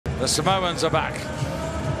The Samoans are back.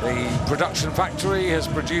 The production factory has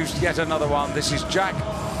produced yet another one. This is Jack,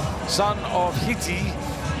 son of Hiti,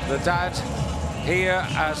 the dad, here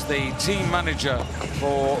as the team manager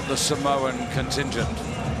for the Samoan contingent.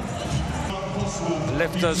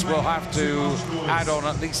 Lifters will have to add on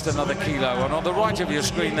at least another kilo. And on the right of your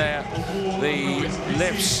screen there, the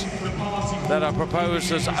lifts that are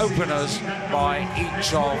proposed as openers by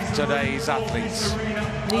each of today's athletes.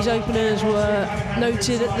 These openers were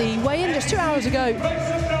noted at the weigh-in just 2 hours ago.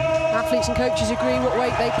 Athletes and coaches agree what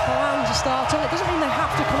weight they plan to start on. It doesn't mean they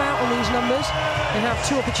have to come out on these numbers. They have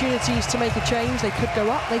two opportunities to make a change. They could go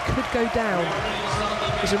up, they could go down.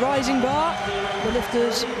 There's a rising bar. The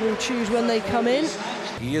lifters will choose when they come in.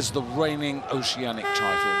 He is the reigning Oceanic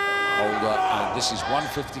title holder, and this is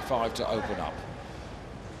 155 to open up.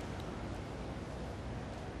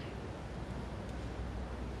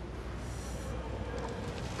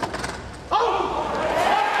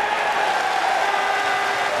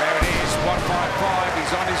 There it is, 155,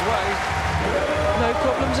 he's on his way. No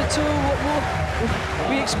problems at all. What more?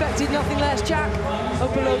 We expected nothing less. Jack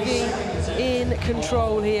Opeloge in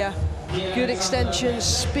control here. Good extension,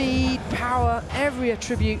 speed, power, every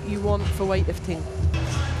attribute you want for weightlifting.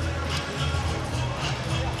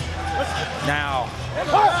 Now,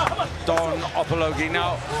 Don Opeloge.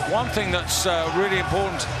 Now, one thing that's really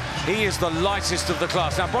important, he is the lightest of the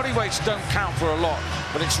class. Now, body weights don't count for a lot,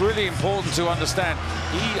 but it's really important to understand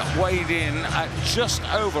he weighed in at just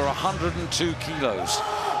over 102 kilos.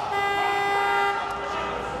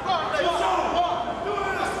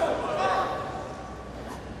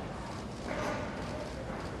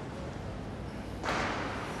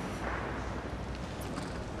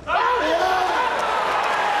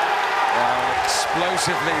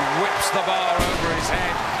 Explosively whips the bar over his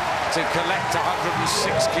head to collect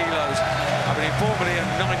 106 kilos. I mean, formerly a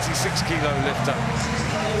 96-kilo lifter.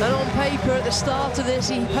 And on paper at the start of this,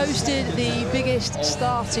 he posted the biggest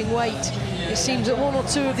starting weight. It seems that one or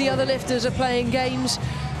two of the other lifters are playing games,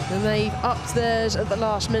 and they've upped theirs at the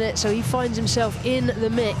last minute, so he finds himself in the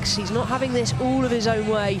mix. He's not having this all of his own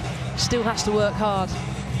way, still has to work hard.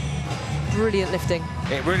 Brilliant lifting.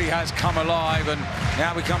 It really has come alive, and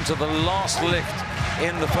now we come to the last lift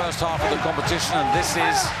in the first half of the competition, and this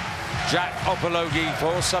is Jack Opeloge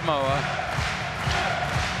for Samoa.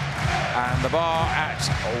 And the bar at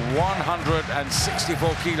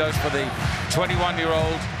 164 kilos for the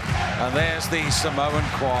 21-year-old. And there's the Samoan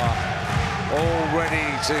choir, all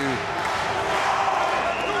ready to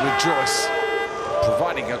rejoice,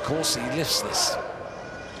 providing, of course, he lifts this.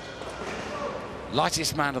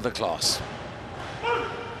 Lightest man of the class.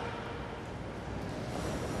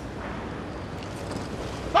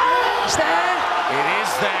 It's there. It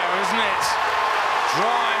is there, isn't it?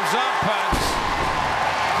 Drives up, and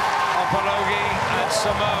Opeloge and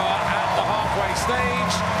Samoa at the halfway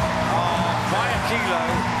stage are by a kilo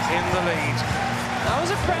in the lead. That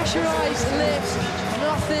was a pressurised lift.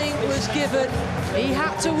 Nothing was given. He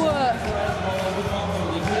had to work.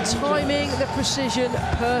 The timing, the precision,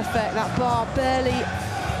 perfect. That bar barely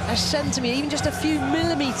a centimetre, even just a few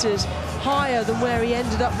millimetres higher than where he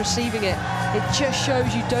ended up receiving it. It just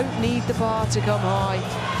shows you don't need the bar to come high.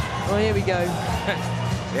 Well, here we go.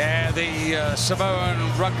 Yeah, the Samoan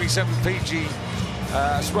Rugby 7 Fiji,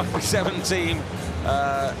 Rugby 7 team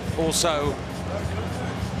also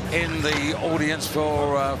in the audience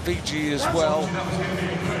for Fiji as well.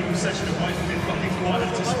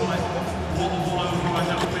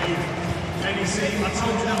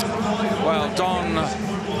 Well, Don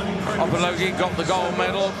Opeloge got the gold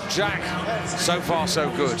medal. Jack, so far so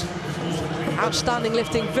good. Outstanding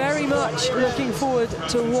lifting, very much looking forward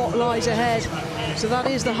to what lies ahead. So that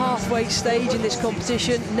is the halfway stage in this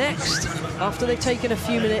competition. Next, after they've taken a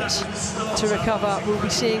few minutes to recover, we'll be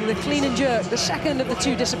seeing the clean and jerk, the second of the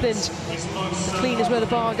two disciplines. The clean is where the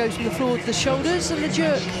bar goes from the floor to the shoulders, and the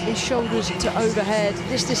jerk is shoulders to overhead.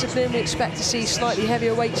 This discipline, we expect to see slightly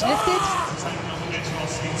heavier weights lifted.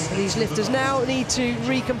 And these lifters now need to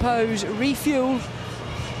recompose, refuel,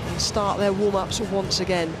 and start their warm-ups once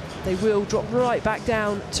again. They will drop right back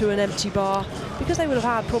down to an empty bar because they would have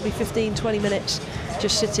had probably 15-20 minutes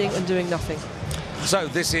just sitting and doing nothing. So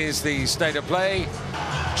this is the state of play.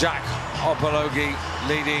 Jack Opeloge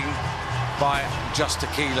leading by just a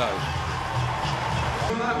kilo.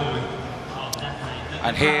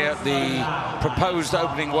 And here the proposed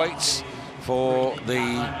opening weights for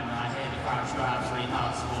the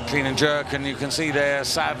clean and jerk, and you can see there,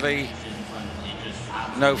 sadly,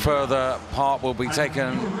 no further part will be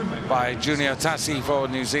taken by Junior Tassi for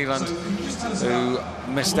New Zealand, who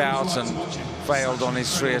missed out, and failed on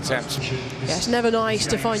his 3 attempts. Yeah, it's never nice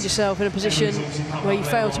to find yourself in a position where you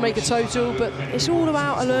fail to make a total, but it's all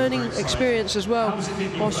about a learning experience as well.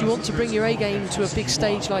 Whilst you want to bring your A game to a big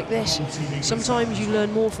stage like this, sometimes you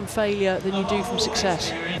learn more from failure than you do from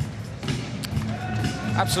success.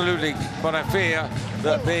 Absolutely, but I fear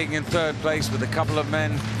that being in 3rd place with a couple of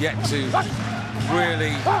men yet to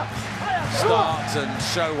really start and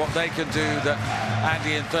show what they can do, that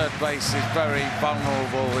Andy in 3rd place is very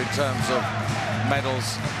vulnerable in terms of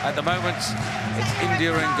medals. At the moment, it's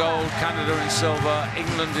India in gold, Canada in silver,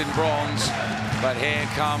 England in bronze, but here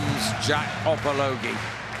comes Jack Opeloge.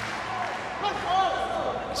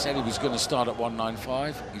 He said he was going to start at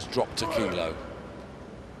 195, he's dropped a kilo.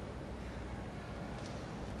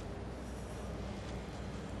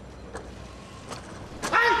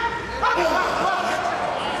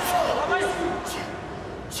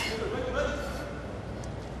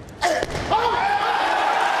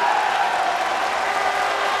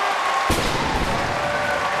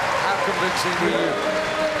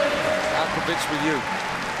 How convinced were you?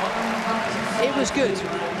 It was good.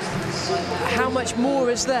 How much more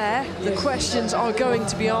is there? The questions are going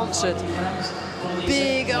to be answered.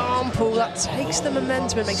 Big arm pull, that takes the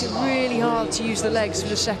momentum. It makes it really hard to use the legs for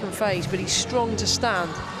the 2nd phase, but he's strong to stand.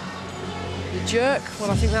 The jerk,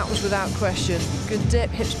 well, I think that was without question. Good dip,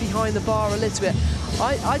 hips behind the bar a little bit.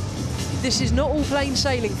 This is not all plain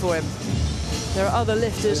sailing for him. There are other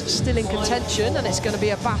lifters still in contention, and it's going to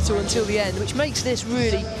be a battle until the end, which makes this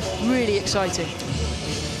really, really exciting.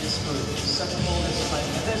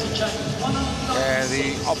 Yeah,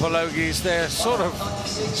 the Opeloges, they're sort of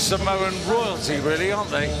Samoan royalty, really, aren't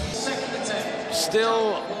they?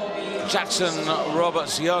 Still, Jackson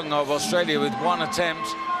Roberts-Young of Australia with 1 attempt.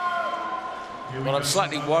 But I'm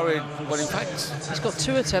slightly worried. Well, in fact, he's got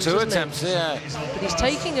 2 attempts. 2 attempts, yeah. But he's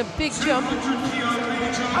taking a big jump.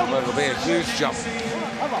 Well, it'll be a huge jump.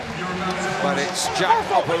 But it's Jack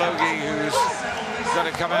Opeloge who's going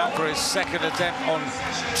to come out for his 2nd attempt on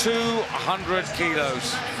 200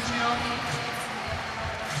 kilos.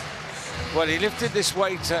 Well, he lifted this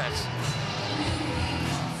weight at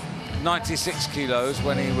 96 kilos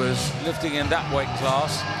when he was lifting in that weight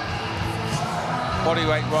class. Body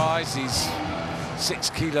weight rise, he's 6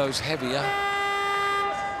 kilos heavier.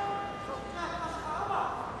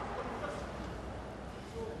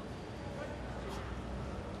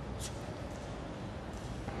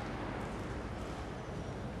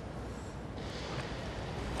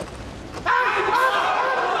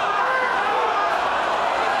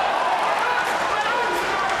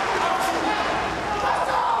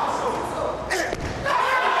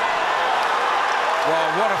 Well,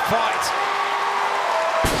 what a fight.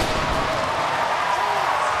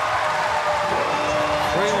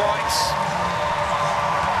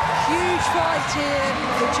 Fight here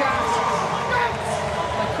for Jack.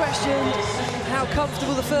 I questioned how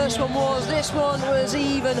comfortable the first one was. This one was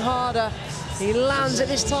even harder. He lands it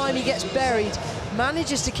this time, he gets buried.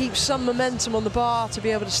 Manages to keep some momentum on the bar to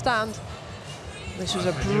be able to stand. This was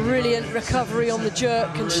a brilliant recovery on the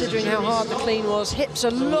jerk, considering how hard the clean was. Hips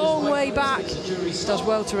a long way back. Does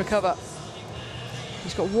well to recover.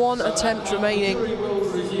 He's got 1 attempt remaining.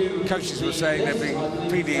 Coaches were saying they've been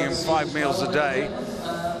feeding him 5 meals a day.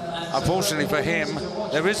 Unfortunately for him,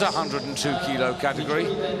 there is a 102 kilo category,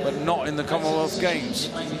 but not in the Commonwealth Games.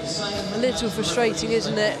 A little frustrating,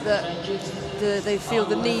 isn't it, that they feel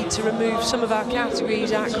the need to remove some of our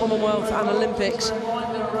categories at Commonwealth and Olympics.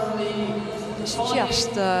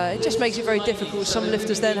 It just makes it very difficult. Some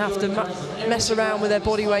lifters then have to mess around with their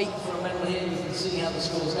body weight.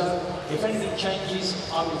 If anything changes,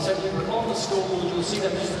 I will tell you on the scoreboard. You'll see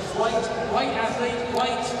that weight athlete,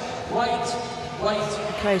 weight.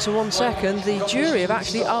 Okay, so 1 second. The jury have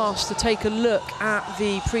actually asked to take a look at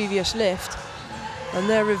the previous lift, and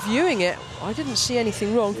they're reviewing it. I didn't see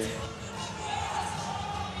anything wrong.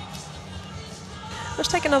 Let's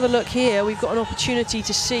take another look here. We've got an opportunity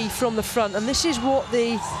to see from the front, and this is what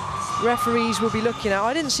the referees will be looking at.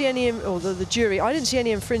 I didn't see any, or the jury, I didn't see any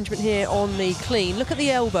infringement here on the clean. Look at the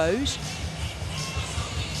elbows.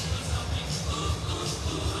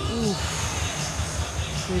 Oof.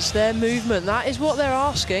 Is there movement? That is what they're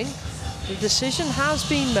asking. The decision has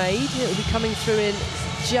been made. It will be coming through in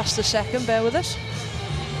just a second. Bear with us.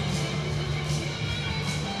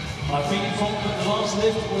 I've been informed that the last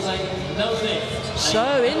lift was a no lift.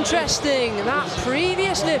 So interesting. That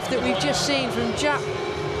previous lift that we've just seen from Jack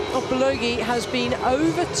Opeloge has been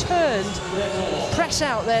overturned. Press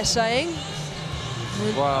out, they're saying.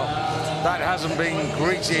 Well, that hasn't been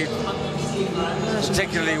greeted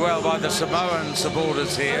particularly well by the Samoan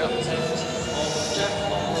supporters here.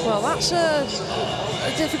 Well, that's a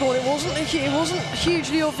a difficult one. It wasn't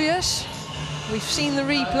hugely obvious. We've seen the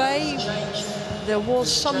replay. There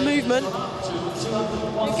was some movement.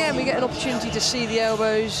 Again, we get an opportunity to see the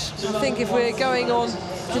elbows. I think if we're going on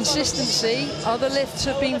consistency, other lifts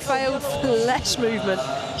have been failed for less movement.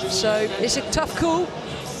 So it's a tough call.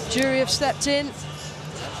 Jury have stepped in.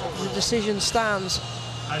 The decision stands.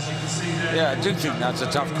 Yeah, I do think that's a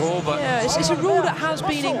tough call, but... Yeah, it's a rule that has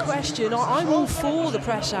been in question. I'm all for the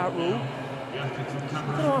press-out rule. I'm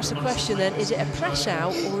going to ask the question then, is it a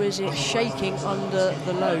press-out or is it shaking under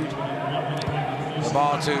the load? The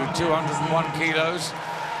bar to 201 kilos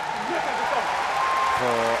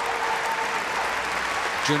for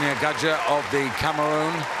Junior Gadja of the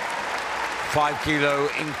Cameroon. 5 kilo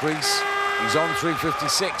increase. He's on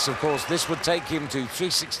 356. Of course, this would take him to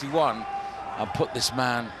 361 and put this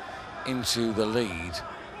man into the lead.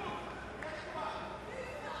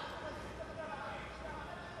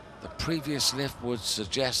 The previous lift would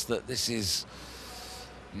suggest that this is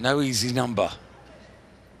no easy number.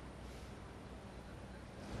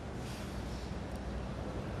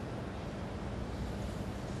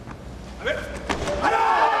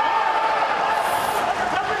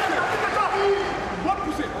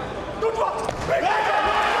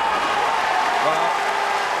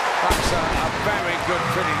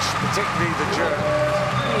 Particularly the jerk.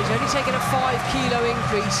 He's only taken a 5 kilo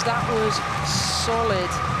increase. That was solid.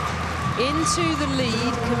 Into the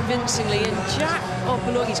lead convincingly, and Jack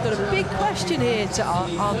Opeloge's got a big question here to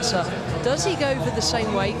answer. Does he go for the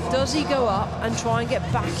same weight? Does he go up and try and get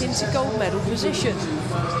back into gold medal position?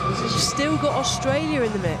 He's still got Australia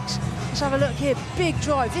in the mix. Let's have a look here. Big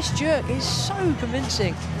drive. This jerk is so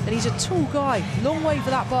convincing, and he's a tall guy. Long way for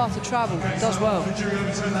that bar to travel. Does well.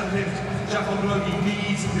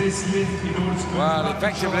 Well,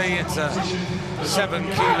 effectively, it's a 7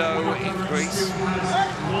 kilo increase from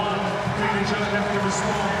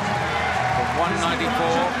 194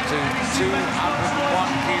 to 201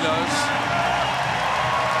 kilos.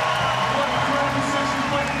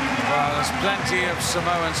 Well, there's plenty of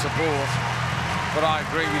Samoan support, but I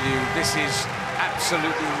agree with you. This is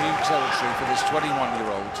absolutely new territory for this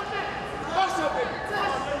 21-year-old.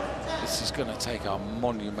 This is going to take a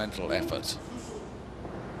monumental effort.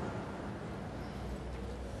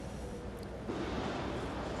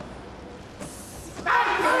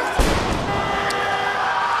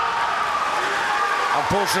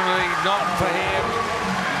 Unfortunately, not for him.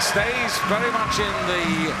 He stays very much in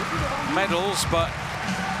the medals, but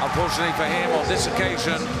unfortunately for him, on this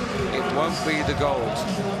occasion, it won't be the gold.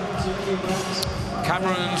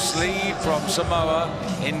 Cameroon's lead from Samoa,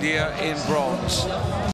 India in bronze.